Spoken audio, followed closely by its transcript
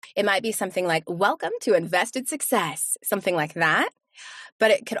It might be something like, welcome to Invested Success, something like that.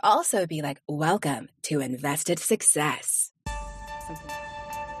 But it could also be like, welcome to Invested Success.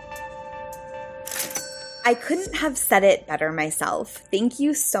 I couldn't have said it better myself. Thank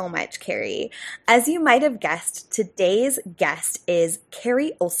you so much, Carrie. As you might have guessed, today's guest is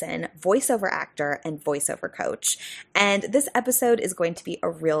Carrie Olson, voiceover actor and voiceover coach. And this episode is going to be a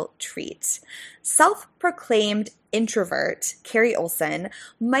real treat. Self-proclaimed introvert, Carrie Olson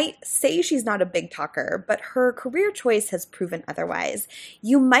might say she's not a big talker, but her career choice has proven otherwise.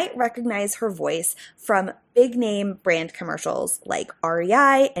 You might recognize her voice from big name brand commercials like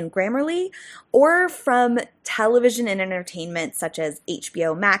REI and Grammarly, or from television and entertainment such as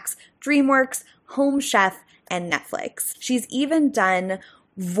HBO Max, DreamWorks, Home Chef, and Netflix. She's even done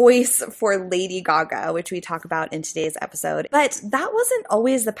voice for Lady Gaga, which we talk about in today's episode. But that wasn't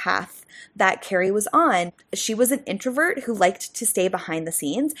always the path that Carrie was on. She was an introvert who liked to stay behind the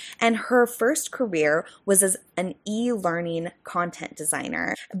scenes, and her first career was as an e-learning content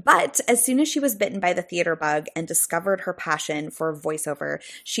designer. But as soon as she was bitten by the theater bug and discovered her passion for voiceover,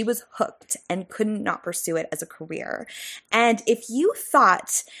 she was hooked and couldn't not pursue it as a career. And if you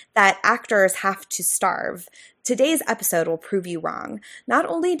thought that actors have to starve, today's episode will prove you wrong. Not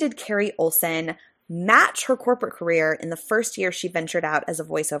only did Carrie Olson match her corporate career in the first year she ventured out as a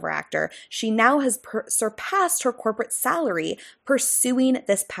voiceover actor, she now has surpassed her corporate salary pursuing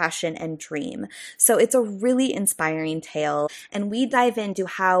this passion and dream. So it's a really inspiring tale, and we dive into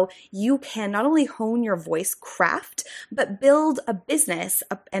how you can not only hone your voice craft, but build a business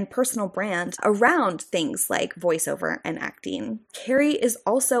and personal brand around things like voiceover and acting. Carrie is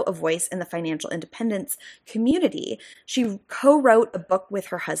also a voice in the financial independence community. She co-wrote a book with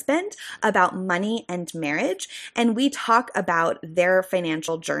her husband about money and marriage, and we talk about their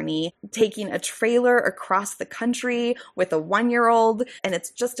financial journey, taking a trailer across the country with a 1-year-old, and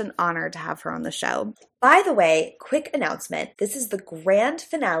it's just an honor to have her on the show. By the way, quick announcement, this is the grand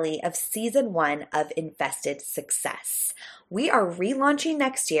finale of season 1 of Invested Success. We are relaunching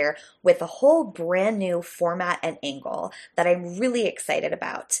next year with a whole brand new format and angle that I'm really excited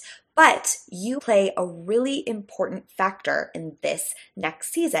about. But you play a really important factor in this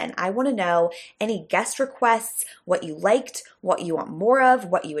next season. I want to know any guest requests, what you liked, what you want more of,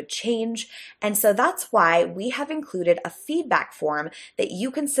 what you would change. And so that's why we have included a feedback form that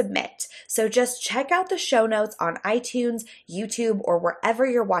you can submit. So just check out the show notes on iTunes, YouTube, or wherever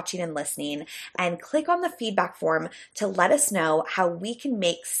you're watching and listening, and click on the feedback form to let us know how we can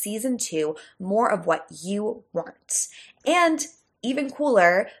make season 2 more of what you want. And even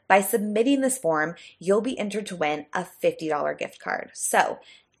cooler, by submitting this form, you'll be entered to win a $50 gift card. So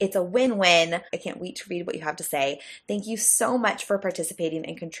it's a win-win. I can't wait to read what you have to say. Thank you so much for participating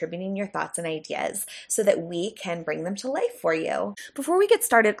and contributing your thoughts and ideas so that we can bring them to life for you. Before we get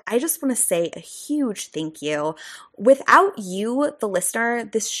started, I just want to say a huge thank you. Without you, the listener,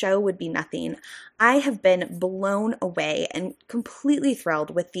 this show would be nothing. I have been blown away and completely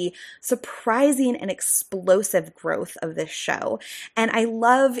thrilled with the surprising and explosive growth of this show. And I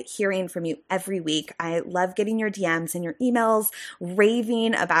love hearing from you every week. I love getting your DMs and your emails,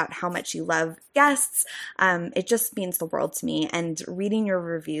 raving about how much you love guests. It just means the world to me, and reading your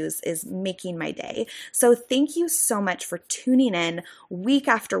reviews is making my day. So thank you so much for tuning in week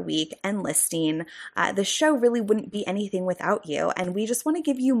after week and listening. The show really wouldn't be anything without you, and we just want to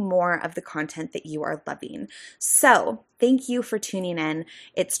give you more of the content that you are loving. So thank you for tuning in.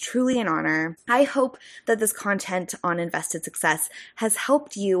 It's truly an honor. I hope that this content on Invested Success has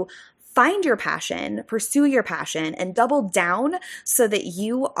helped you find your passion, pursue your passion, and double down so that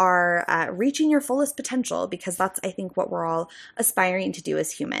you are reaching your fullest potential, because that's, I think, what we're all aspiring to do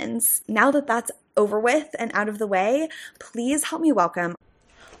as humans. Now that that's over with and out of the way, please help me welcome.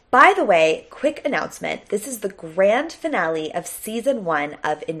 By the way, quick announcement, this is the grand finale of season 1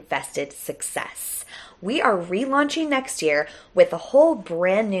 of Invested Success. We are relaunching next year with a whole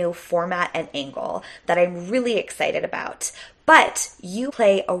brand new format and angle that I'm really excited about. But you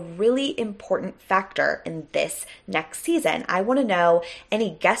play a really important factor in this next season. I want to know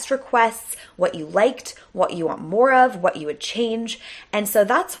any guest requests, what you liked, what you want more of, what you would change. And so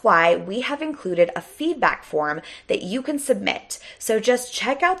that's why we have included a feedback form that you can submit. So just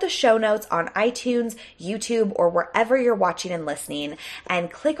check out the show notes on iTunes, YouTube, or wherever you're watching and listening,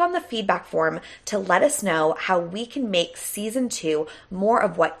 and click on the feedback form to let us know how we can make season 2 more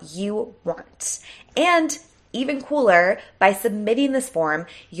of what you want. And even cooler, by submitting this form,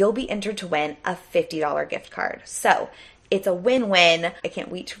 you'll be entered to win a $50 gift card. So it's a win-win. I can't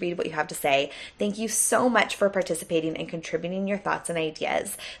wait to read what you have to say. Thank you so much for participating and contributing your thoughts and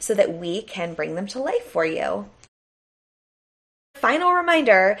ideas so that we can bring them to life for you. Final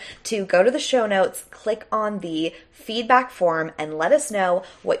reminder to go to the show notes, click on the feedback form, and let us know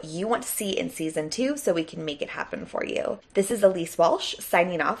what you want to see in season 2 so we can make it happen for you. This is Elise Walsh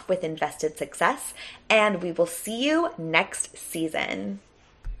signing off with Invested Success, and we will see you next season.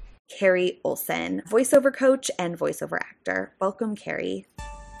 Carrie Olson, voiceover coach and voiceover actor. Welcome, Carrie.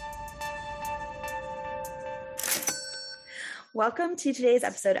 Welcome to today's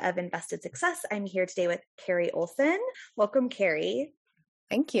episode of Invested Success. I'm here today with Carrie Olson. Welcome, Carrie.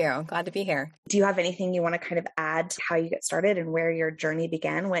 Thank you. Glad to be here. Do you have anything you want to kind of add to how you get started and where your journey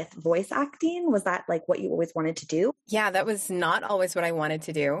began with voice acting? Was that like what you always wanted to do? Yeah, that was not always what I wanted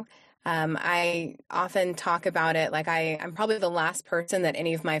to do. I often talk about it like I'm probably the last person that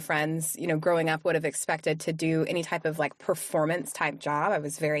any of my friends, growing up would have expected to do any type of like performance type job. I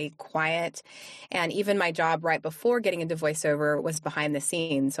was very quiet. And even my job right before getting into voiceover was behind the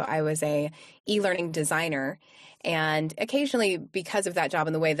scenes. So I was a e-learning designer. And occasionally, because of that job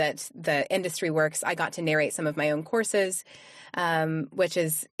and the way that the industry works, I got to narrate some of my own courses, which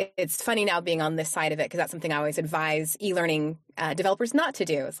it's funny now being on this side of it because that's something I always advise e-learning developers not to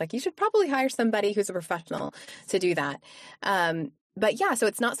do. It's like, you should probably hire somebody who's a professional to do that. But yeah, so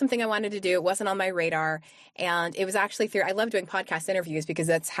it's not something I wanted to do. It wasn't on my radar. And it was actually I love doing podcast interviews because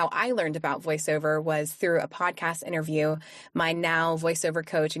that's how I learned about voiceover, was through a podcast interview. My now voiceover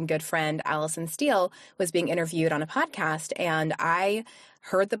coach and good friend, Allison Steele, was being interviewed on a podcast. And I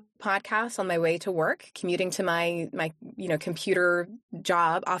heard the podcast on my way to work, commuting to my computer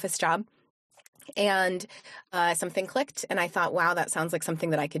job, office job. And something clicked, and I thought, wow, that sounds like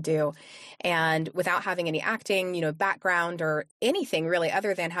something that I could do. And without having any acting, background or anything really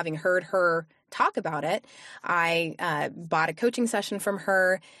other than having heard her talk about it, I bought a coaching session from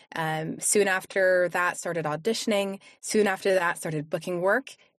her. Soon after that, started auditioning. Soon after that, started booking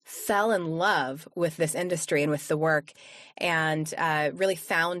work. Fell in love with this industry and with the work, and really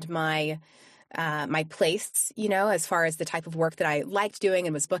found my place, as far as the type of work that I liked doing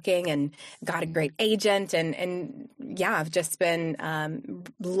and was booking, and got a great agent. And yeah, I've just been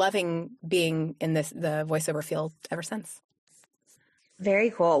loving being in the voiceover field ever since.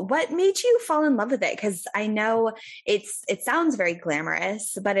 Very cool. What made you fall in love with it? Because I know it sounds very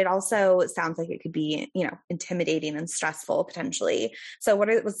glamorous, but it also sounds like it could be, intimidating and stressful potentially. So what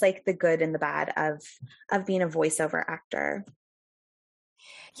was like the good and the bad of being a voiceover actor?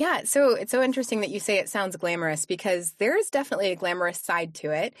 Yeah, so it's so interesting that you say it sounds glamorous, because there's definitely a glamorous side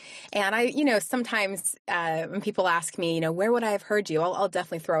to it. And I, sometimes when people ask me, where would I have heard you? I'll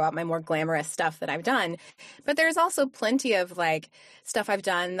definitely throw out my more glamorous stuff that I've done. But there's also plenty of like stuff I've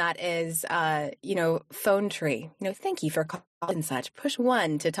done that is, phone tree. Thank you for calling and such. Push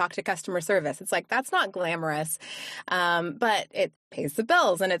 1 to talk to customer service. It's like, that's not glamorous, but it pays the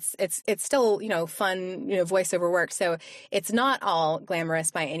bills, and it's still, fun, voiceover work. So it's not all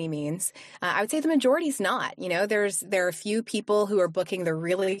glamorous by any means. I would say the majority is not. There are a few people who are booking the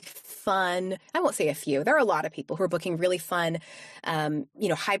really fun. I won't say a few. There are a lot of people who are booking really fun,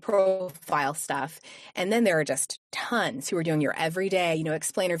 high profile stuff. And then there are just tons who are doing your everyday,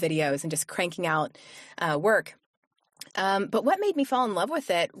 explainer videos and just cranking out work. But what made me fall in love with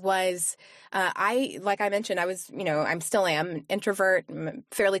it was, like I mentioned, I was, I still am an introvert, I'm a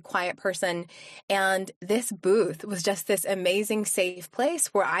fairly quiet person. And this booth was just this amazing, safe place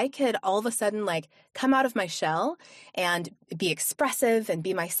where I could all of a sudden like come out of my shell and be expressive and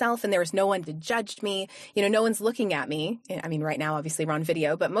be myself. And there was no one to judge me. No one's looking at me. I mean, right now, obviously we're on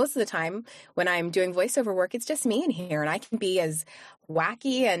video, but most of the time when I'm doing voiceover work, it's just me in here, and I can be as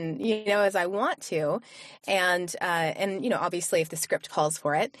wacky and, as I want to. And obviously if the script calls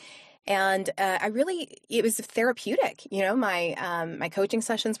for it. And it was therapeutic. My coaching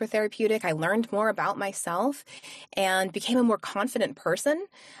sessions were therapeutic. I learned more about myself and became a more confident person,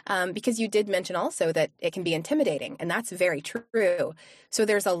 because you did mention also that it can be intimidating, and that's very true. So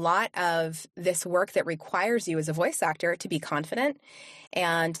there's a lot of this work that requires you as a voice actor to be confident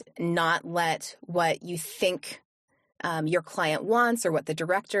and not let what you think your client wants or what the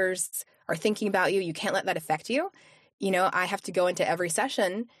directors are thinking about you can't let that affect you. I have to go into every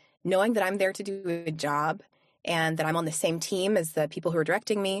session knowing that I'm there to do a job and that I'm on the same team as the people who are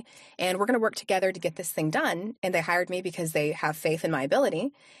directing me, and we're going to work together to get this thing done. And they hired me because they have faith in my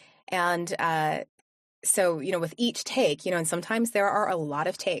ability. And so, with each take, and sometimes there are a lot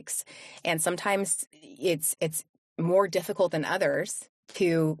of takes, and sometimes it's more difficult than others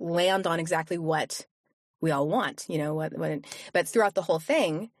to land on exactly what we all want, but throughout the whole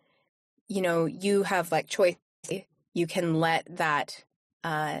thing, you have like choice. You can let that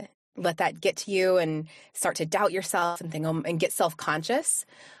get to you and start to doubt yourself and think, and get self-conscious,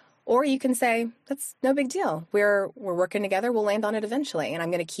 Or you can say, that's no big deal. We're working together. We'll land on it eventually. And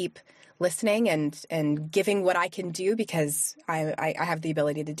I'm going to keep listening and giving what I can do because I have the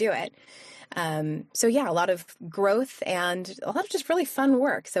ability to do it. So yeah, a lot of growth and a lot of just really fun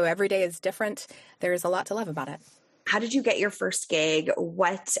work. So every day is different. There's a lot to love about it. How did you get your first gig?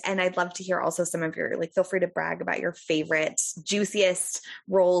 And I'd love to hear also some of your, feel free to brag about your favorite, juiciest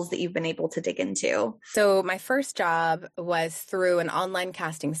roles that you've been able to dig into. So my first job was through an online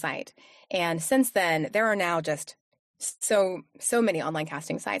casting site. And since then, there are now just so many online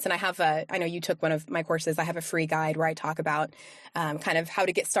casting sites. And I know you took one of my courses. I have a free guide where I talk about kind of how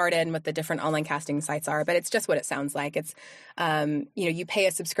to get started and what the different online casting sites are. But it's just what it sounds like. It's, you pay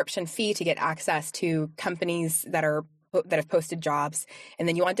a subscription fee to get access to companies that have posted jobs, and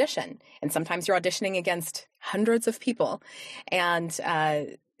then you audition. And sometimes you're auditioning against hundreds of people. And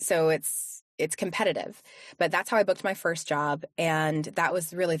so it's competitive, but that's how I booked my first job. And that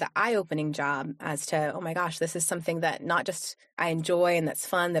was really the eye-opening job as to, oh my gosh, this is something that not just I enjoy and that's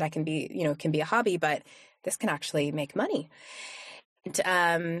fun, that I can be a hobby, but this can actually make money.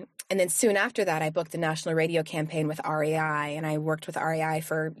 And then soon after that, I booked a national radio campaign with REI, and I worked with REI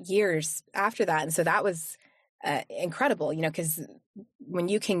for years after that. And so that was incredible, because when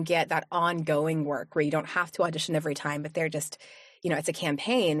you can get that ongoing work where you don't have to audition every time, but they're just, it's a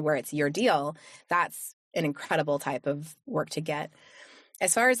campaign where it's your deal, that's an incredible type of work to get.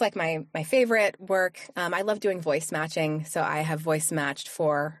 As far as my favorite work, I love doing voice matching. So I have voice matched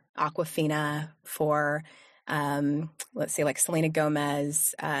for Aquafina, for, let's say Selena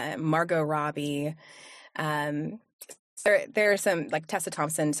Gomez, Margot Robbie. There are some Tessa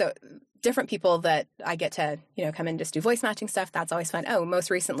Thompson. So different people that I get to, come and just do voice matching stuff. That's always fun. Oh, most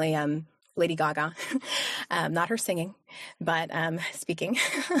recently, Lady Gaga, not her singing, but speaking.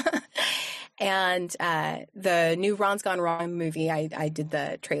 And the new Ron's Gone Wrong movie, I did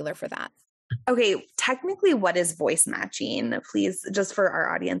the trailer for that. Okay, technically, what is voice matching? Please, just for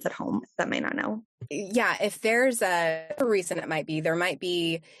our audience at home that might not know. Yeah, if there's a reason there might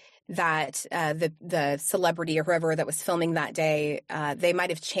be that the celebrity or whoever that was filming that day, they might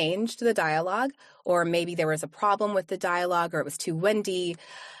have changed the dialogue, or maybe there was a problem with the dialogue, or it was too windy,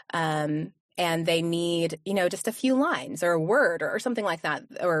 and they need, just a few lines or a word or something like that,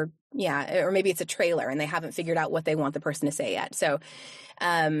 or maybe it's a trailer and they haven't figured out what they want the person to say yet. So,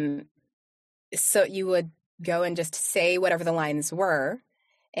 so you would go and just say whatever the lines were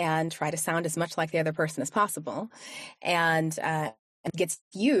and try to sound as much like the other person as possible, and it gets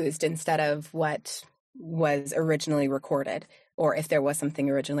used instead of what was originally recorded, or if there was something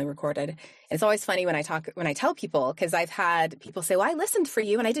originally recorded. And it's always funny when I tell people, because I've had people say, well, I listened for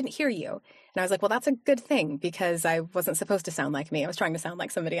you and I didn't hear you. And I was like, well, that's a good thing, because I wasn't supposed to sound like me. I was trying to sound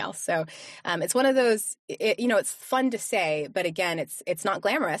like somebody else. So it's one of those, it's fun to say, but again, it's not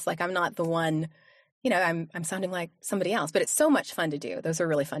glamorous. I'm not the one, I'm sounding like somebody else, but it's so much fun to do. Those are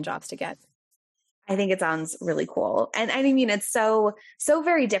really fun jobs to get. I think it sounds really cool. And I mean, it's so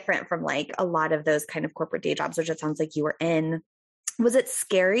very different from a lot of those kind of corporate day jobs, which it sounds like you were in. Was it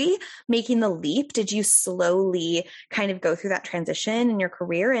scary making the leap? Did you slowly kind of go through that transition in your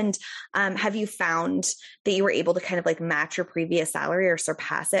career? And have you found that you were able to kind of match your previous salary or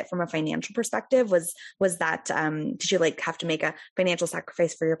surpass it from a financial perspective? Was that, did you have to make a financial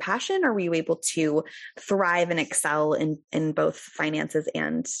sacrifice for your passion, or were you able to thrive and excel in both finances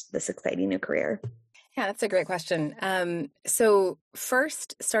and this exciting new career? Yeah, that's a great question. So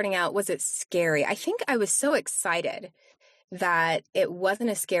first, starting out, was it scary? I think I was so excited that it wasn't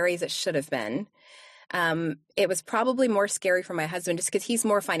as scary as it should have been. It was probably more scary for my husband just because he's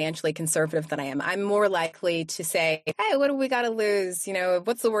more financially conservative than I am. I'm more likely to say, hey, what do we got to lose?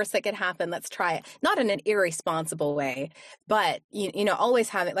 What's the worst that could happen? Let's try it. Not in an irresponsible way, but, always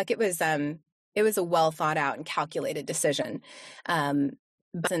have it. It was a well thought out and calculated decision.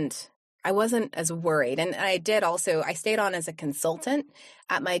 I wasn't as worried. And I stayed on as a consultant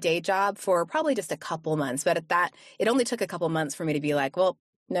at my day job for probably just a couple months. But at that, it only took a couple months for me to be like, well,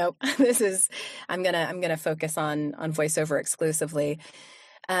 nope, I'm going to focus on voiceover exclusively.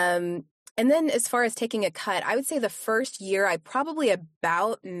 And then as far as taking a cut, I would say the first year I probably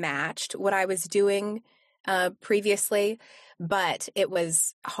about matched what I was doing previously, but it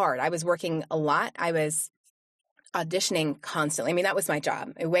was hard. I was working a lot. I was auditioning constantly. I mean, that was my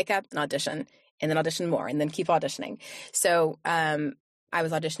job. I wake up and audition, and then audition more, and then keep auditioning. So I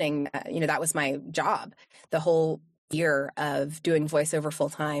was auditioning, that was my job the whole year of doing voiceover full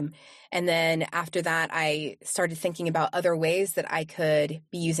time. And then after that, I started thinking about other ways that I could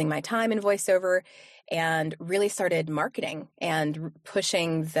be using my time in voiceover. and really started marketing and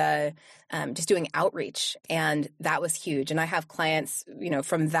pushing the, just doing outreach. And that was huge. And I have clients,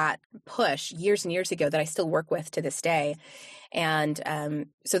 from that push years and years ago that I still work with to this day. And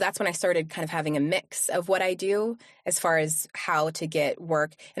so that's when I started kind of having a mix of what I do as far as how to get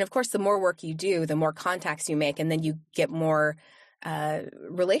work. And of course, the more work you do, the more contacts you make, and then you get more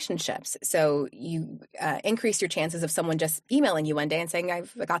relationships. So you increase your chances of someone just emailing you one day and saying,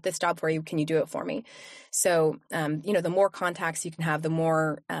 I've got this job for you. Can you do it for me? So, the more contacts you can have, the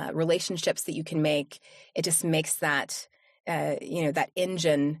more relationships that you can make. It just makes that, that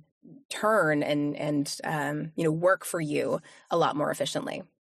engine turn and work for you a lot more efficiently.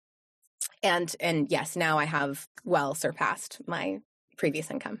 And yes, now I have well surpassed my previous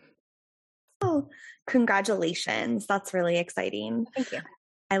income. Oh, congratulations. That's really exciting. Thank you.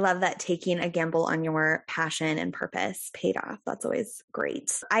 I love that taking a gamble on your passion and purpose paid off. That's always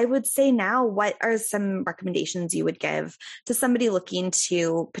great. I would say now, what are some recommendations you would give to somebody looking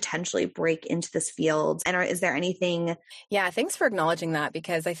to potentially break into this field? And is there anything? Yeah, thanks for acknowledging that,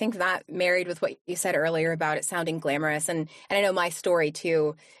 because I think that married with what you said earlier about it sounding glamorous. And I know my story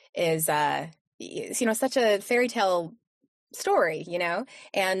too is, such a fairy tale story,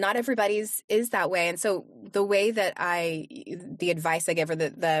 and not everybody's is that way. And so the way that the advice I give, or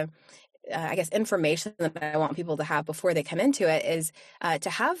the I guess information that I want people to have before they come into it is to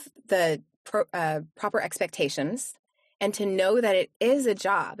have the proper expectations and to know that it is a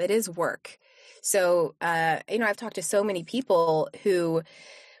job, it is work. So, I've talked to so many people who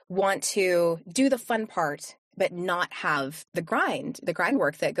want to do the fun part, but not have the grind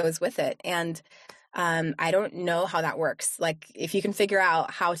work that goes with it. And I don't know how that works. Like, if you can figure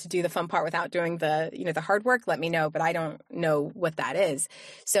out how to do the fun part without doing the hard work, let me know, but I don't know what that is.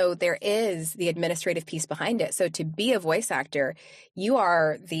 So there is the administrative piece behind it. So to be a voice actor, you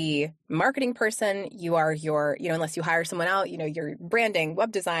are the marketing person, you are your, unless you hire someone out, your branding,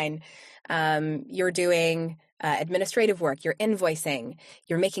 web design, you're doing administrative work, you're invoicing,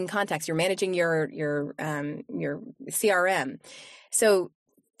 you're making contacts, you're managing your CRM. So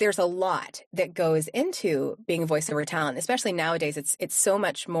there's a lot that goes into being a voiceover talent, especially nowadays. It's so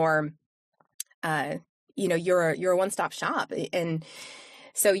much more, you're a one-stop shop. And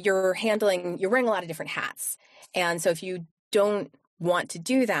so you're wearing a lot of different hats. And so if you don't want to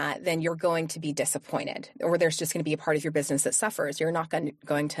do that, then you're going to be disappointed, or there's just going to be a part of your business that suffers. You're not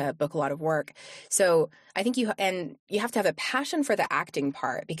going to book a lot of work. So I think you have to have a passion for the acting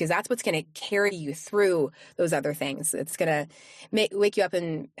part, because that's what's going to carry you through those other things. It's going to wake you up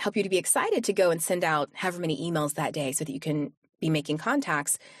and help you to be excited to go and send out however many emails that day so that you can be making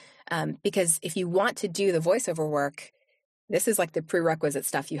contacts. Because if you want to do the voiceover work, this is like the prerequisite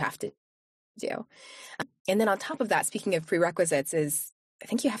stuff you have to do. And then on top of that, speaking of prerequisites, is I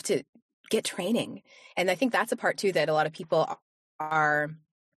think you have to get training. And I think that's a part too that a lot of people are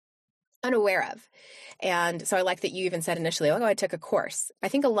unaware of. And so I like that you even said initially, I took a course. I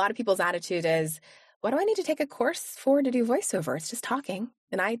think a lot of people's attitude is, what do I need to take a course for to do voiceover? It's just talking.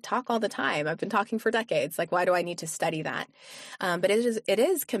 And I talk all the time. I've been talking for decades. Like, why do I need to study that? But it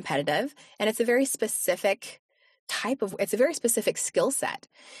is competitive, and it's a very specific it's a very specific skill set.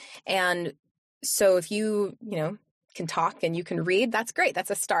 And so if you can talk and you can read, that's great.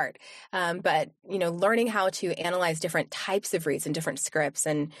 That's a start. But, learning how to analyze different types of reads and different scripts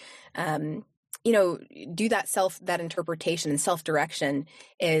and, do that interpretation and self-direction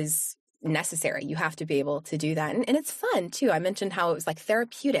is necessary. You have to be able to do that. And it's fun too. I mentioned how it was like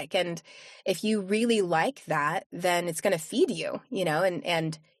therapeutic. And if you really like that, then it's going to feed you,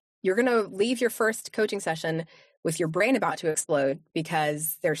 and you're going to leave your first coaching session with your brain about to explode,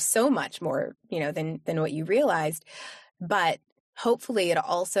 because there's so much more, than what you realized. But hopefully it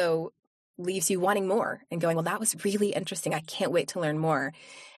also leaves you wanting more and going, well, that was really interesting. I can't wait to learn more.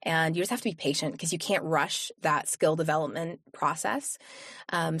 And you just have to be patient, because you can't rush that skill development process.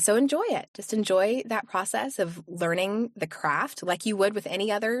 So enjoy it. Just enjoy that process of learning the craft like you would with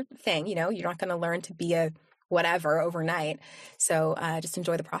any other thing. You're not going to learn to be a whatever overnight. So just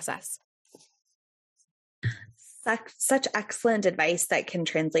enjoy the process. Such excellent advice that can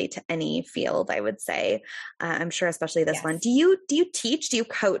translate to any field, I would say. I'm sure, especially this one. Do you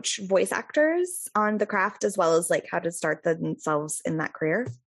coach voice actors on the craft as well as like how to start themselves in that career?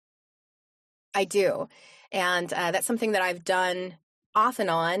 I do. And that's something that I've done off and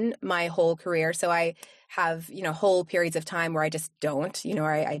on my whole career. So I have, whole periods of time where I just don't,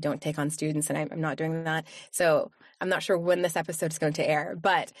 or I don't take on students, and I'm not doing that. So I'm not sure when this episode is going to air,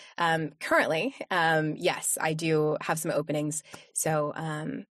 but currently, yes, I do have some openings. So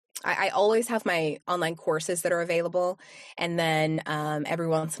I always have my online courses that are available. And then every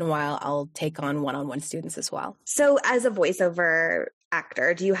once in a while, I'll take on one-on-one students as well. So as a voiceover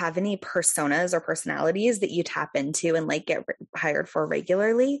actor, do you have any personas or personalities that you tap into and like get hired for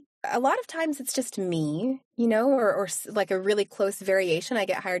regularly? A lot of times it's just me, you know, or like a really close variation. I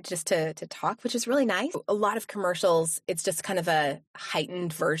get hired just to talk, which is really nice. A lot of commercials, it's just kind of a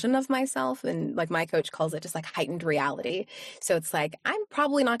heightened version of myself. And like my coach calls it just like heightened reality. So it's like, I'm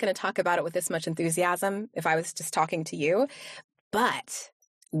probably not going to talk about it with this much enthusiasm if I was just talking to you, but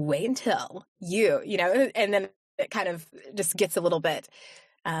wait until you know, and then it kind of just gets a little bit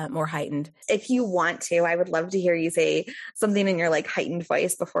more heightened. If you want to, I would love to hear you say something in your like heightened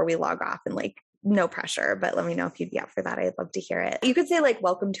voice before we log off, and like no pressure, but let me know if you'd be up for that. I'd love to hear it. You could say like,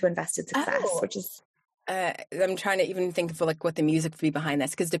 welcome to Invested Success, which is... I'm trying to even think of like what the music would be behind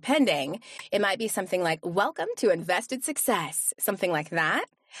this, because depending, it might be something like, welcome to Invested Success, something like that.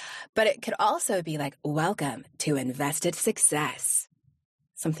 But it could also be like, welcome to Invested Success,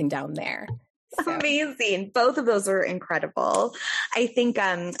 something down there. So. Amazing. Both of those are incredible. I think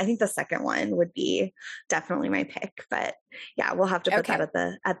the second one would be definitely my pick, but yeah, we'll have to put that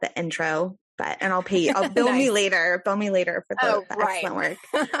at the intro, and I'll bill nice. me later for the excellent work.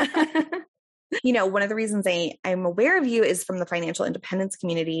 You know, one of the reasons I'm aware of you is from the financial independence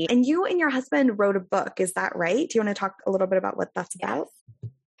community, and you and your husband wrote a book. Is that right? Do you want to talk a little bit about what that's about?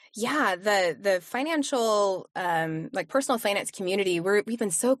 Yeah, the financial, like personal finance community, we've been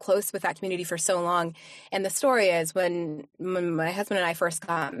so close with that community for so long. And the story is when my husband and I first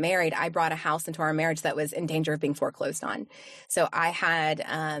got married, I brought a house into our marriage that was in danger of being foreclosed on. So I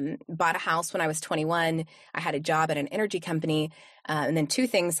had bought a house when I was 21. I had a job at an energy company. And then two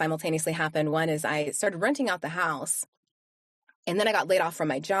things simultaneously happened. One is I started renting out the house, and then I got laid off from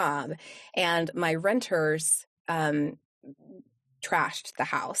my job, and my renters trashed the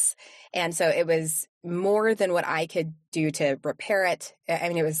house. And so it was more than what I could do to repair it. I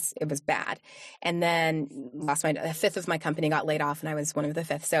mean, it was bad. And then a fifth of my company got laid off, and I was one of the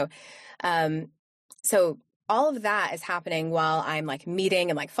fifth. So, so all of that is happening while I'm like meeting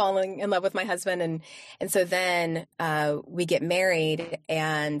and like falling in love with my husband. And so then, we get married,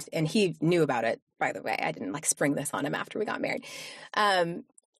 and he knew about it, by the way. I didn't like spring this on him after we got married.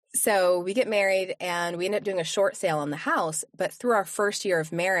 So we get married, and we end up doing a short sale on the house. But through our first year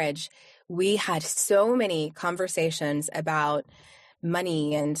of marriage, we had so many conversations about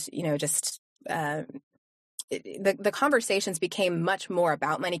money, and, you know, just the conversations became much more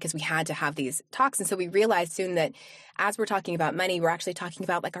about money because we had to have these talks. And so we realized soon that as we're talking about money, we're actually talking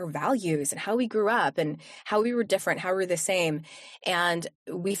about like our values and how we grew up and how we were different, how we were the same. And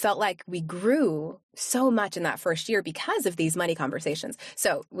we felt like we grew so much in that first year because of these money conversations.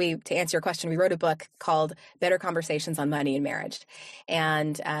 So to answer your question, we wrote a book called Better Conversations on Money and Marriage.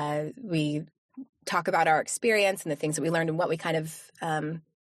 And we talk about our experience and the things that we learned and what we kind of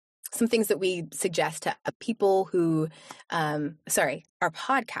some things that we suggest to people who, our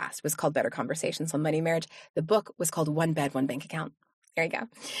podcast was called Better Conversations on Money and Marriage. The book was called One Bed, One Bank Account. There you go.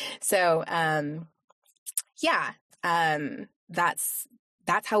 So,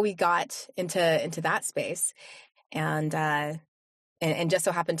 that's how we got into that space. And just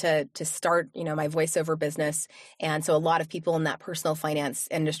so happened to start, you know, my voiceover business. And so a lot of people in that personal finance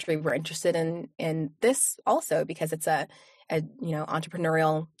industry were interested in this also because it's a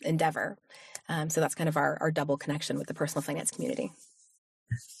entrepreneurial endeavor. So that's kind of our double connection with the personal finance community.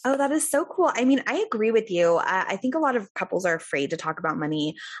 Oh, that is so cool. I mean, I agree with you. I think a lot of couples are afraid to talk about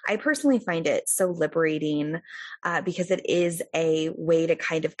money. I personally find it so liberating because it is a way to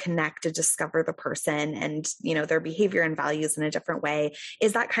kind of connect to discover the person and, you know, their behavior and values in a different way.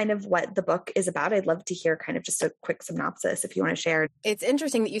 Is that kind of what the book is about? I'd love to hear kind of just a quick synopsis if you want to share. It's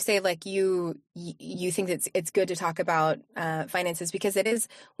interesting that you say like you think it's good to talk about finances because it is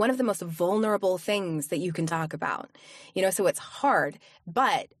one of the most vulnerable things that you can talk about. You know, so it's hard,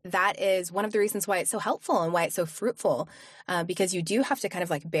 but that is one of the reasons why it's so helpful and why it's so fruitful, because you do have to kind of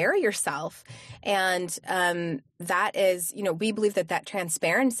like bury yourself. And that is, you know, we believe that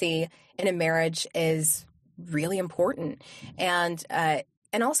transparency in a marriage is really important. And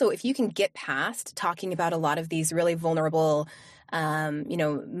also if you can get past talking about a lot of these really vulnerable,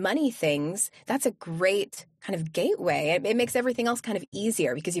 money things, that's a great kind of gateway. It makes everything else kind of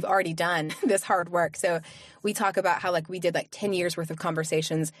easier because you've already done this hard work. So we talk about how like we did like 10 years worth of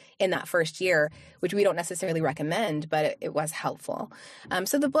conversations in that first year, which we don't necessarily recommend, but it was helpful.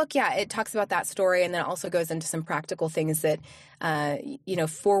 So the book, it talks about that story. And then it also goes into some practical things that,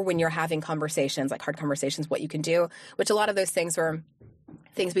 for when you're having conversations, like hard conversations, what you can do, which a lot of those things were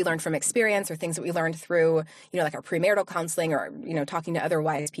things we learned from experience or things that we learned through, like our premarital counseling or, talking to other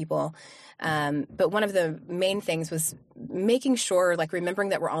wise people. But one of the main things was making sure, like remembering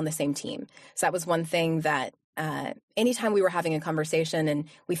that we're all on the same team. So that was one thing that anytime we were having a conversation and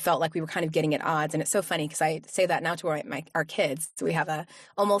we felt like we were kind of getting at odds, and it's so funny because I say that now to our kids. So we have a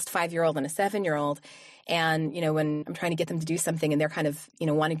almost 5-year-old and a 7-year-old. And, when I'm trying to get them to do something and they're kind of,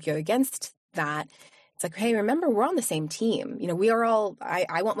 wanting to go against that, it's like, hey, remember, we're on the same team. We are all,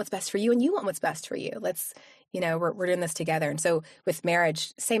 I want what's best for you and you want what's best for you. Let's, we're doing this together. And so with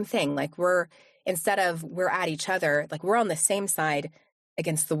marriage, same thing. Like instead of we're at each other, like we're on the same side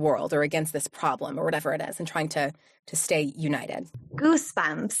against the world or against this problem or whatever it is, and trying to stay united.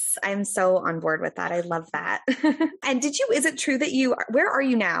 Goosebumps. I'm so on board with that. I love that. And is it true that where are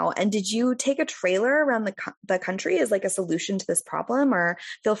you now? And did you take a trailer around the country as like a solution to this problem? Or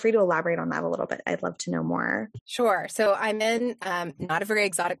feel free to elaborate on that a little bit. I'd love to know more. Sure. So I'm in not a very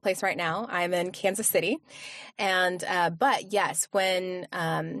exotic place right now. I'm in Kansas City. And, but yes, when,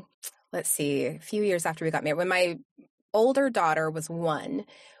 let's see, a few years after we got married, when my older daughter was 1,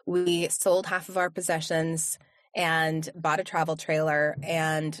 we sold half of our possessions and bought a travel trailer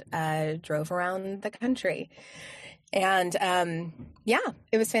and drove around the country. And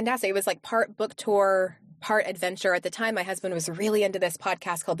it was fantastic. It was like part book tour, part adventure. At the time, my husband was really into this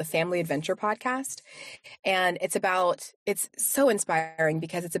podcast called the Family Adventure Podcast. And it's so inspiring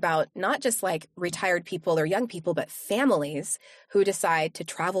because it's about not just like retired people or young people, but families who decide to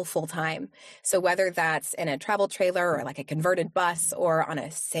travel full time. So whether that's in a travel trailer or like a converted bus or on a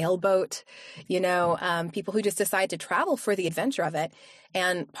sailboat, people who just decide to travel for the adventure of it.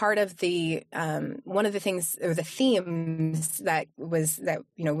 And part of the, one of the things or the themes that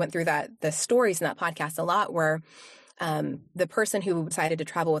went through the stories in that podcast a lot were, the person who decided to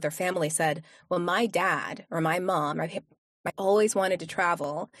travel with their family said, well, my dad or my mom, I always wanted to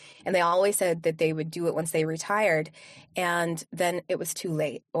travel, and they always said that they would do it once they retired, and then it was too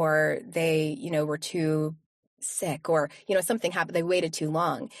late, or they, were too sick, or, something happened, they waited too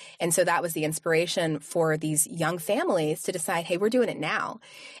long. And so that was the inspiration for these young families to decide, hey, we're doing it now.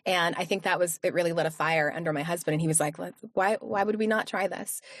 And I think it really lit a fire under my husband. And he was like, why would we not try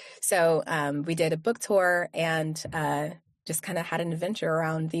this? So we did a book tour and just kind of had an adventure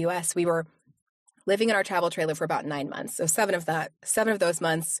around the US. We were living in our travel trailer for about 9 months. So 7 of those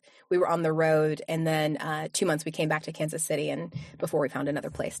months we were on the road. And then 2 months we came back to Kansas City, and before we found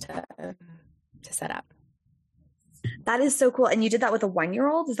another place to set up. That is so cool. And you did that with a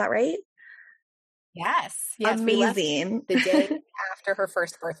 1-year-old, is that right? Yes. Amazing. The day after her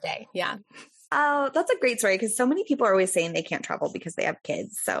first birthday. Yeah. Oh, that's a great story, because so many people are always saying they can't travel because they have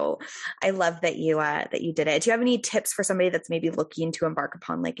kids. So I love that you did it. Do you have any tips for somebody that's maybe looking to embark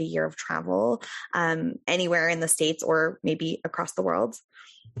upon like a year of travel anywhere in the States or maybe across the world?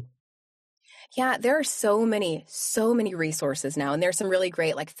 Yeah, there are so many resources now. And there's some really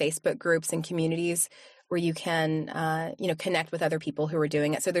great like Facebook groups and communities where you can, connect with other people who are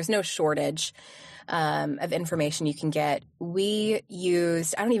doing it. So there's no shortage of information you can get. We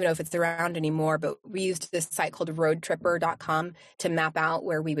used, I don't even know if it's around anymore, but we used this site called roadtripper.com to map out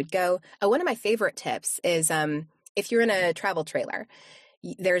where we would go. One of my favorite tips is if you're in a travel trailer,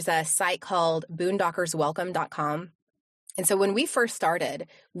 there's a site called boondockerswelcome.com. And so when we first started,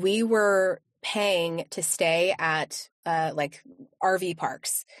 we were paying to stay at like RV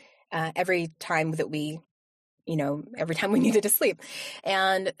parks every time that every time we needed to sleep.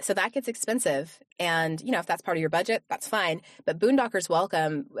 And so that gets expensive. And, if that's part of your budget, that's fine. But Boondockers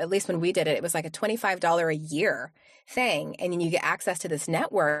Welcome, at least when we did it, it was like a $25 a year thing. And then you get access to this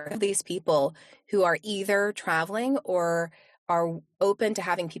network of these people who are either traveling or are open to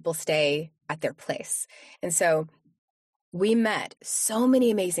having people stay at their place. And so we met so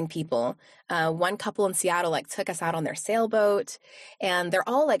many amazing people. One couple in Seattle took us out on their sailboat, and they're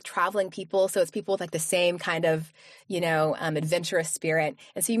all traveling people. So it's people with the same kind of, adventurous spirit.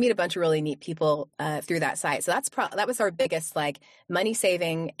 And so you meet a bunch of really neat people through that site. So that was our biggest money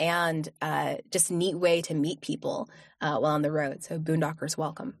saving and just neat way to meet people while on the road. So Boondockers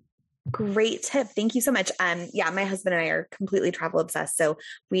Welcome. Great tip. Thank you so much. My husband and I are completely travel obsessed. So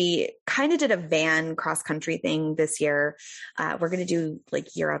we kind of did a van cross country thing this year. We're going to do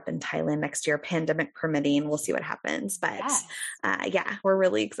Europe and Thailand next year, pandemic permitting. We'll see what happens. But we're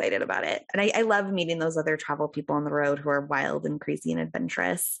really excited about it. And I love meeting those other travel people on the road who are wild and crazy and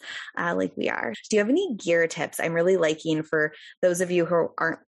adventurous like we are. Do you have any gear tips? I'm really liking, for those of you who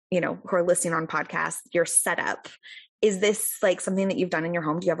aren't, who are listening on podcasts, your setup. Is this something that you've done in your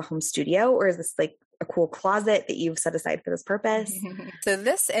home? Do you have a home studio, or is this a cool closet that you've set aside for this purpose? So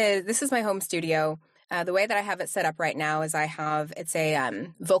this is my home studio. The way that I have it set up right now is it's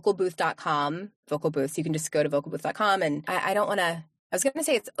a vocalbooth.com, vocal booth. So you can just go to vocalbooth.com, and I don't want to, I was going to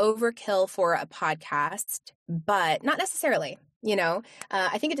say it's overkill for a podcast, but not necessarily,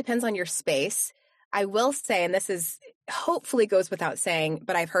 I think it depends on your space. I will say, and this is hopefully goes without saying,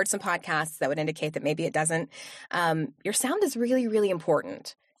 but I've heard some podcasts that would indicate that maybe it doesn't. Your sound is really, really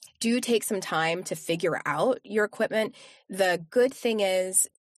important. Do take some time to figure out your equipment. The good thing is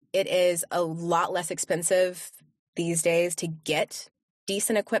it is a lot less expensive these days to get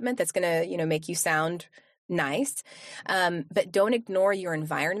decent equipment that's going to, make you sound nice. But don't ignore your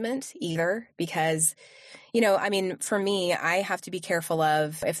environment either, because, for me, I have to be careful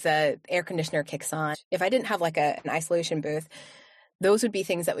of if the air conditioner kicks on. If I didn't have like an isolation booth, those would be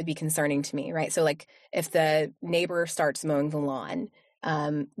things that would be concerning to me, right? So like if the neighbor starts mowing the lawn,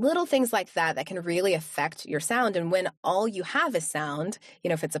 little things like that can really affect your sound. And when all you have is sound,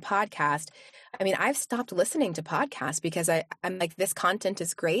 if it's a podcast, I've stopped listening to podcasts because I'm like, this content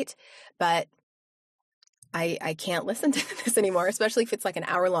is great, but I can't listen to this anymore, especially if it's like an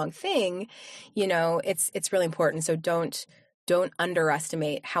hour-long thing. It's really important. So don't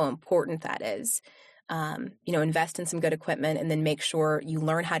underestimate how important that is. Invest in some good equipment and then make sure you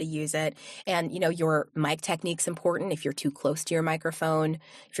learn how to use it. And, your mic technique's important. If you're too close to your microphone,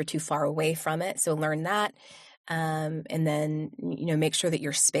 if you're too far away from it. So learn that. And then, make sure that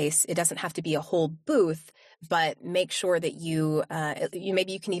your space, it doesn't have to be a whole booth, but make sure that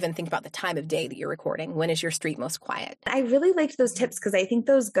maybe you can even think about the time of day that you're recording. When is your street most quiet? I really liked those tips because I think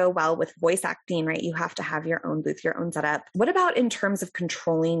those go well with voice acting, right? You have to have your own booth, your own setup. What about in terms of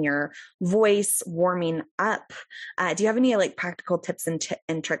controlling your voice, warming up? Do you have any like practical tips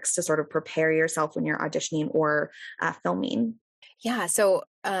and tricks to sort of prepare yourself when you're auditioning or filming? Yeah. So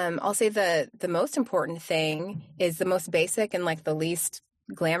I'll say the most important thing is the most basic and like the least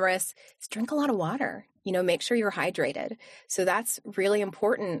glamorous is drink a lot of water. Make sure you're hydrated. So that's really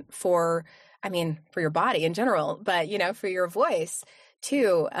important for your body in general, but, for your voice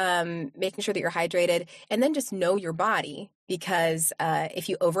too, making sure that you're hydrated, and then just know your body, because if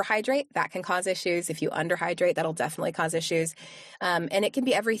you overhydrate, that can cause issues. If you underhydrate, that'll definitely cause issues. And it can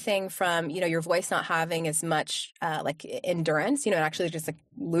be everything from, your voice not having as much like endurance, and actually just like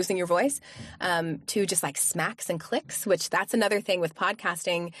losing your voice, to just like smacks and clicks, which that's another thing with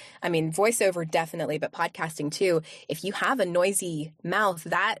podcasting. Voiceover definitely, but podcasting too. If you have a noisy mouth,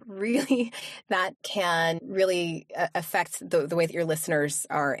 that can really affect the way that your listeners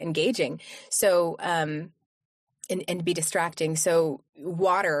are engaging. So, and be distracting. So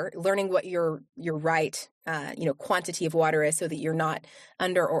water, learning what your right, quantity of water is so that you're not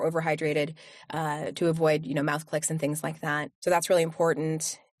under or overhydrated, to avoid, mouth clicks and things like that. So that's really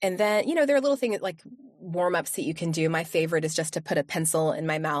important. And then, there are little things like warm-ups that you can do. My favorite is just to put a pencil in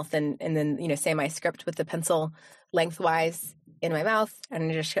my mouth and then, say my script with the pencil lengthwise in my mouth,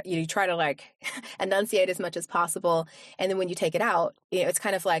 and just you try to like enunciate as much as possible. And then when you take it out, it's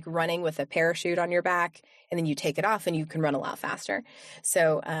kind of like running with a parachute on your back, and then you take it off and you can run a lot faster.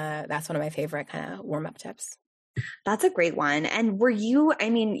 So that's one of my favorite kind of warm-up tips. That's a great one. And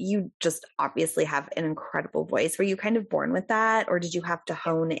you just obviously have an incredible voice. Were you kind of born with that, or did you have to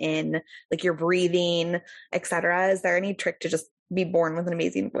hone in like your breathing, et cetera? Is there any trick to just be born with an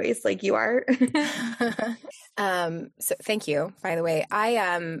amazing voice like you are? So thank you, by the way.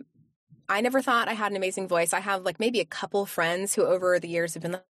 I never thought I had an amazing voice. I have like maybe a couple friends who over the years have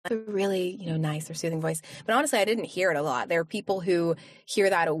been like, really, nice or soothing voice. But honestly, I didn't hear it a lot. There are people who hear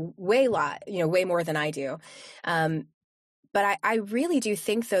that way more than I do. But I really do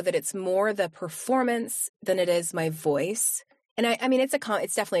think though that it's more the performance than it is my voice. And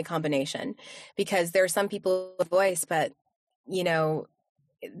it's definitely a combination, because there are some people with voice, but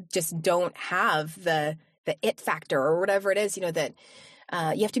just don't have the it factor or whatever it is, that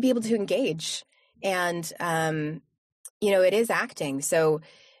you have to be able to engage. And, it is acting. So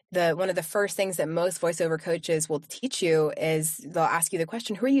one of the first things that most voiceover coaches will teach you is they'll ask you the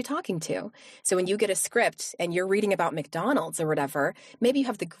question, who are you talking to? So when you get a script and you're reading about McDonald's or whatever, maybe you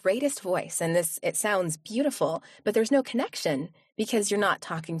have the greatest voice and it sounds beautiful, but there's no connection because you're not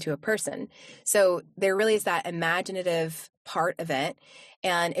talking to a person. So there really is that imaginative part of it.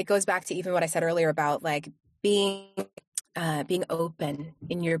 And it goes back to even what I said earlier about like being open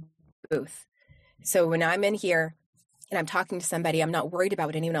in your booth. So when I'm in here and I'm talking to somebody, I'm not worried about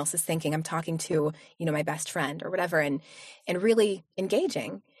what anyone else is thinking. I'm talking to, my best friend or whatever, and really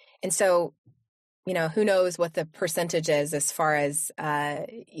engaging. And so, who knows what the percentage is as far as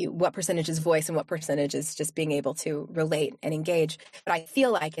what percentage is voice and what percentage is just being able to relate and engage. But I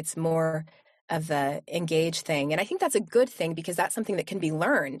feel like it's more the engage thing. And I think that's a good thing because that's something that can be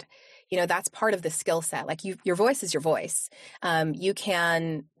learned. You know, that's part of the skill set. Like your voice is your voice. You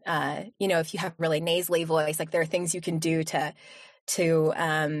can, you know, if you have really nasally voice, like there are things you can do to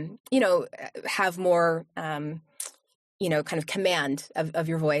you know, have more, you know, kind of command of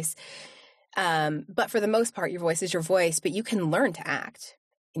your voice. But for the most part, your voice is your voice, but you can learn to act.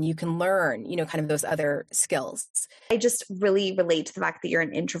 And you can learn, you know, kind of those other skills. I just really relate to the fact that you're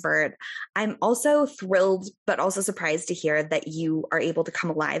an introvert. I'm also thrilled, but also surprised to hear that you are able to come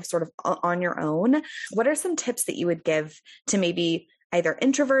alive sort of on your own. What are some tips that you would give to maybe either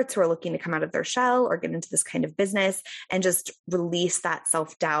introverts who are looking to come out of their shell or get into this kind of business and just release that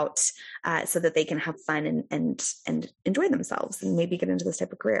self-doubt so that they can have fun and enjoy themselves and maybe get into this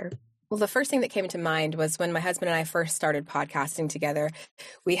type of career? Well, the first thing that came to mind was when my husband and I first started podcasting together,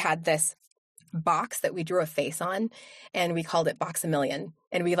 we had this box that we drew a face on and we called it Box a Million,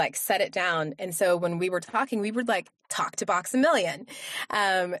 and we like set it down. And so when we were talking, we would like talk to Box a Million.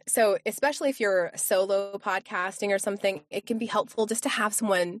 So especially if you're solo podcasting or something, it can be helpful just to have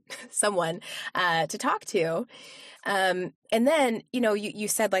someone to talk to. And then, you know, you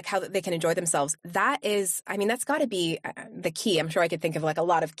said like how they can enjoy themselves. That is, I mean, that's got to be the key. I'm sure I could think of like a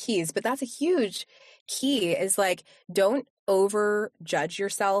lot of keys, but that's a huge key is like, don't over judge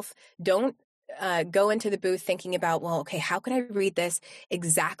yourself. Don't go into the booth thinking about, well, okay, how can I read this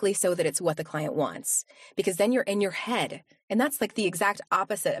exactly so that it's what the client wants? Because then you're in your head. And that's like the exact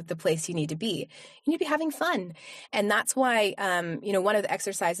opposite of the place you need to be. You need to be having fun. And that's why, you know, one of the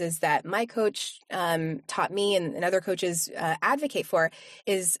exercises that my coach taught me and other coaches advocate for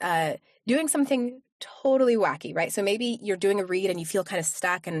is doing something totally wacky, right? So maybe you're doing a read and you feel kind of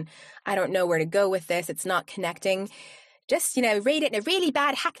stuck and I don't know where to go with this. It's not connecting. Just, you know, read it in a really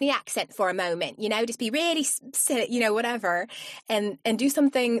bad Hackney accent for a moment, you know, just be really, you know, whatever, and do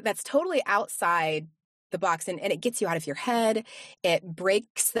something that's totally outside the box and it gets you out of your head. It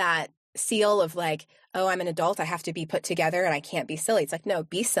breaks that seal of like, oh, I'm an adult, I have to be put together and I can't be silly. It's like, no,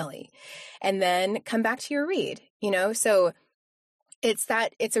 be silly. And then come back to your read, you know? So it's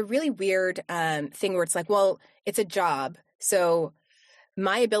a really weird thing where it's like, well, it's a job. So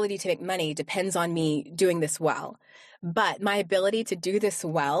my ability to make money depends on me doing this well. But my ability to do this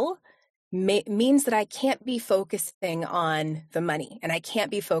well means that I can't be focusing on the money and I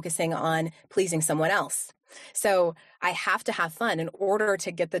can't be focusing on pleasing someone else. So I have to have fun in order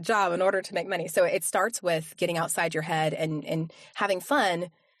to get the job, in order to make money. So it starts with getting outside your head and having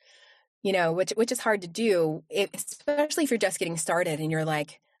fun, you know, which is hard to do, especially if you're just getting started and you're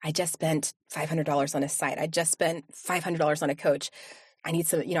like, I just spent $500 on a site. I just spent $500 on a coach. I need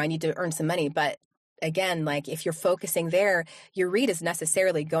to earn some money. But again, like if you're focusing there, your read is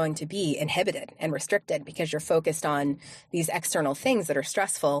necessarily going to be inhibited and restricted because you're focused on these external things that are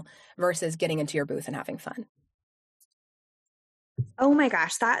stressful versus getting into your booth and having fun. Oh my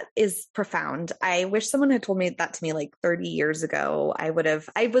gosh, that is profound. I wish someone had told me that to me like 30 years ago. I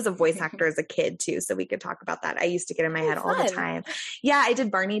was a voice actor as a kid too, so we could talk about that. I used to get in my head all the time. Yeah, I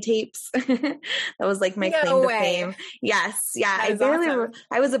did Barney tapes. That was like my claim to fame. Yes. Yeah.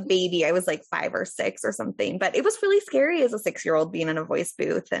 I was a baby. I was like 5 or 6 or something, but it was really scary as a 6-year-old being in a voice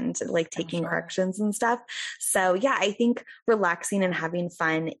booth and like taking corrections and stuff. So yeah, I think relaxing and having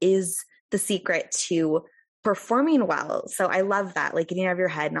fun is the secret to performing well. So I love that, like getting out of your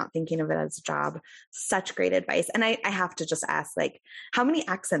head, not thinking of it as a job. Such great advice. And I have to just ask, like, how many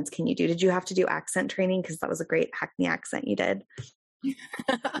accents can you do? Did you have to do accent training? Because that was a great Hackney accent you did.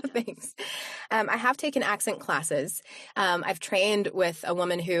 Thanks. I have taken accent classes. I've trained with a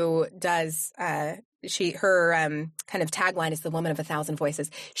woman who does, her kind of tagline is the woman of 1,000 voices.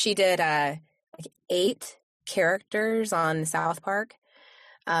 She did like 8 characters on South Park.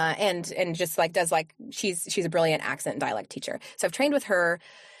 And just like does like she's a brilliant accent and dialect teacher. So I've trained with her.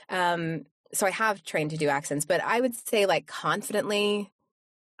 So I have trained to do accents, but I would say like confidently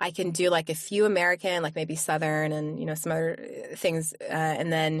I can do like a few American, like maybe Southern and, you know, some other things.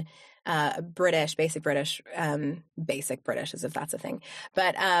 And then British, basic British as if that's a thing.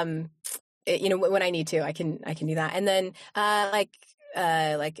 But, you know, when I need to, I can do that. And then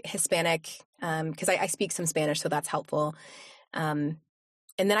like Hispanic, because I speak some Spanish, so that's helpful.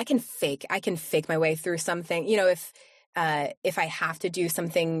 And then I can fake my way through something, you know, if I have to do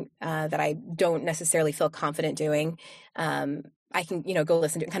something that I don't necessarily feel confident doing, I can, you know, go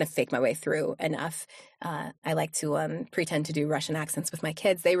listen to it and kind of fake my way through enough. I like to pretend to do Russian accents with my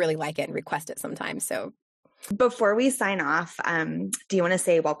kids. They really like it and request it sometimes. So before we sign off, do you want to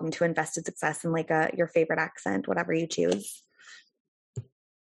say welcome to Invested Success in like your favorite accent, whatever you choose?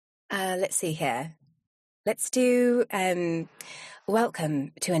 Let's see here. Let's do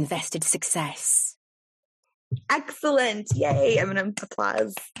Welcome to Invested Success. Excellent. Yay. I'm going to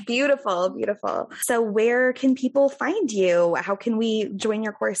applause. Beautiful, beautiful. So where can people find you? How can we join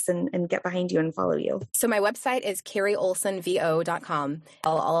your course and get behind you and follow you? So my website is carrieolsonvo.com.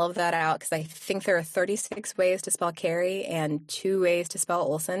 All of that out because I think there are 36 ways to spell Carrie and 2 ways to spell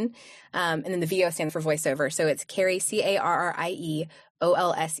Olson. And then the VO stands for voiceover. So it's Carrie,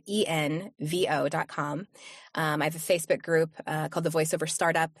 CarrieOlsenvo.com. I have a Facebook group called the Voiceover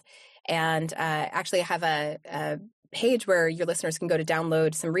Startup. And actually I have a page where your listeners can go to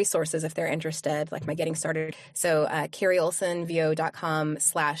download some resources if they're interested, like my Getting Started. So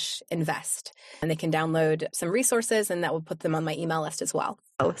carrieolsenvo.com/invest. And they can download some resources and that will put them on my email list as well.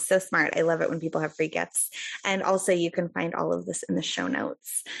 Oh, so smart. I love it when people have free gifts. And also you can find all of this in the show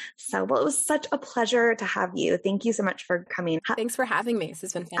notes. So, well, it was such a pleasure to have you. Thank you so much for coming. Thanks for having me. This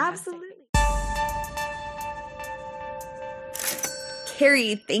has been fantastic. Absolutely.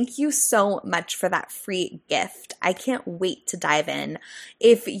 Carrie, thank you so much for that free gift. I can't wait to dive in.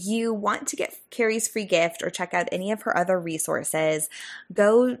 If you want to get Carrie's free gift or check out any of her other resources,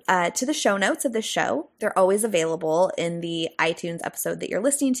 go to the show notes of the show. They're always available in the iTunes episode that you're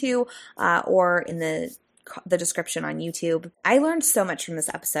listening to or in the description on YouTube. I learned so much from this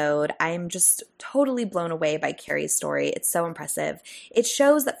episode. I'm just totally blown away by Carrie's story. It's so impressive. It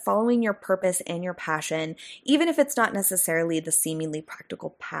shows that following your purpose and your passion, even if it's not necessarily the seemingly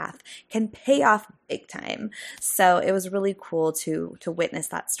practical path, can pay off big time. So it was really cool to witness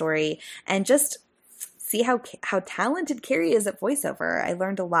that story and just see how talented Carrie is at voiceover. I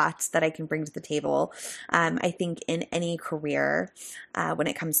learned a lot that I can bring to the table. I think in any career when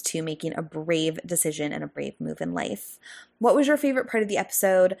it comes to making a brave decision and a brave move in life. What was your favorite part of the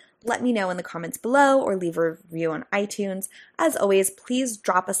episode? Let me know in the comments below or leave a review on iTunes. As always, please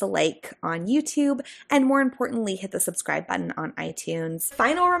drop us a like on YouTube and more importantly, hit the subscribe button on iTunes.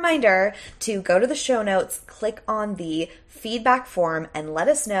 Final reminder to go to the show notes, click on the feedback form and let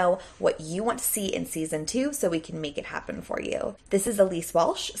us know what you want to see in season 2 so we can make it happen for you. This is Elise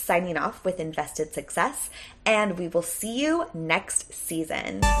Walsh signing off with Invested Success and we will see you next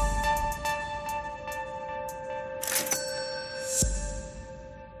season.